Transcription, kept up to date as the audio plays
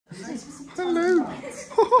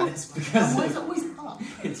It's because why is it always up?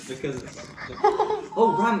 It's because it's...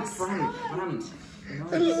 Oh, ramp.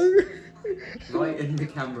 Hello. Right in the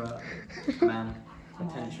camera. Man,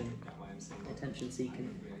 attention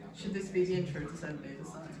seeking. Should this be the intro to Assembly of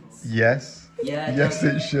the Science? Yes. Yeah, yes,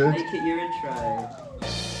 it should. Make it your intro.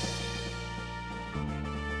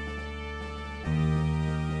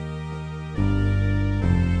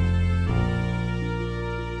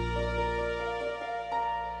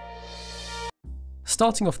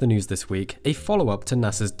 Starting off the news this week, a follow-up to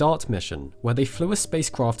NASA's DART mission, where they flew a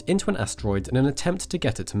spacecraft into an asteroid in an attempt to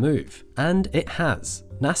get it to move. And it has.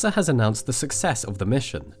 NASA has announced the success of the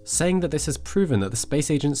mission, saying that this has proven that the space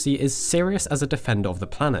agency is serious as a defender of the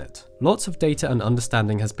planet. Lots of data and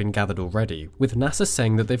understanding has been gathered already, with NASA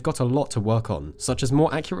saying that they've got a lot to work on, such as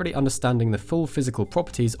more accurately understanding the full physical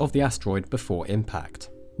properties of the asteroid before impact.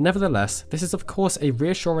 Nevertheless, this is of course a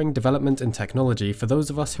reassuring development in technology for those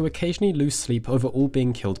of us who occasionally lose sleep over all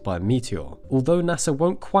being killed by a meteor, although NASA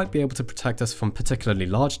won't quite be able to protect us from particularly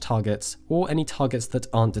large targets, or any targets that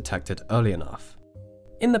aren't detected early enough.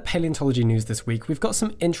 In the paleontology news this week, we've got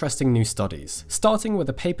some interesting new studies, starting with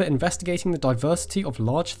a paper investigating the diversity of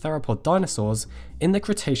large theropod dinosaurs in the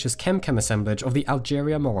Cretaceous Kem Kem assemblage of the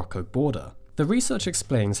Algeria-Morocco border. The research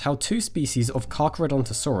explains how two species of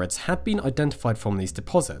Carcharodontosaurids had been identified from these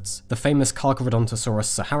deposits, the famous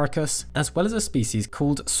Carcharodontosaurus saharicus, as well as a species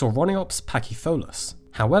called Sauroniops pachytholus.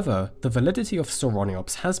 However, the validity of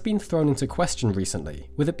Sauroniops has been thrown into question recently,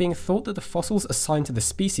 with it being thought that the fossils assigned to the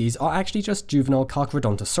species are actually just juvenile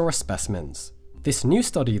Carcharodontosaurus specimens. This new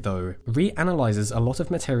study, though, reanalyzes a lot of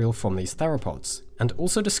material from these theropods, and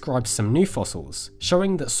also describes some new fossils,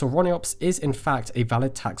 showing that Sauroniops is in fact a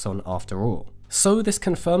valid taxon after all. So this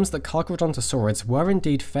confirms that Carcharodontosaurids were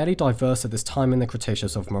indeed fairly diverse at this time in the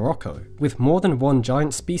Cretaceous of Morocco, with more than one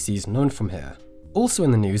giant species known from here. Also in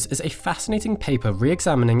the news is a fascinating paper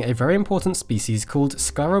re-examining a very important species called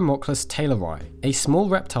Scleromochlus taylori, a small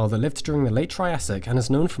reptile that lived during the late Triassic and is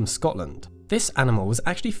known from Scotland. This animal was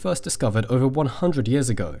actually first discovered over 100 years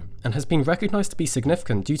ago, and has been recognised to be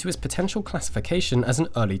significant due to its potential classification as an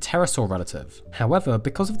early pterosaur relative. However,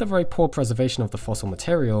 because of the very poor preservation of the fossil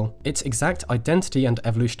material, its exact identity and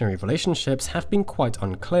evolutionary relationships have been quite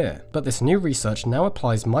unclear, but this new research now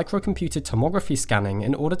applies microcomputed tomography scanning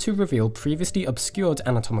in order to reveal previously obscured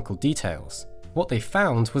anatomical details. What they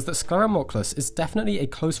found was that Scleromochlus is definitely a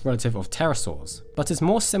close relative of pterosaurs, but is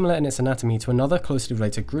more similar in its anatomy to another closely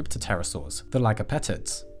related group to pterosaurs, the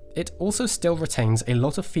lagopetids. It also still retains a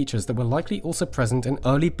lot of features that were likely also present in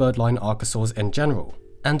early birdline archosaurs in general.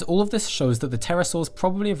 And all of this shows that the pterosaurs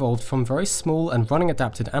probably evolved from very small and running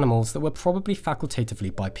adapted animals that were probably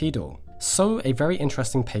facultatively bipedal. So a very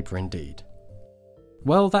interesting paper indeed.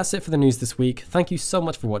 Well, that's it for the news this week. Thank you so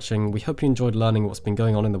much for watching. We hope you enjoyed learning what's been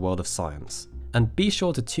going on in the world of science. And be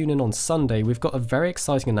sure to tune in on Sunday, we've got a very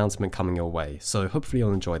exciting announcement coming your way, so hopefully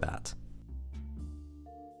you'll enjoy that.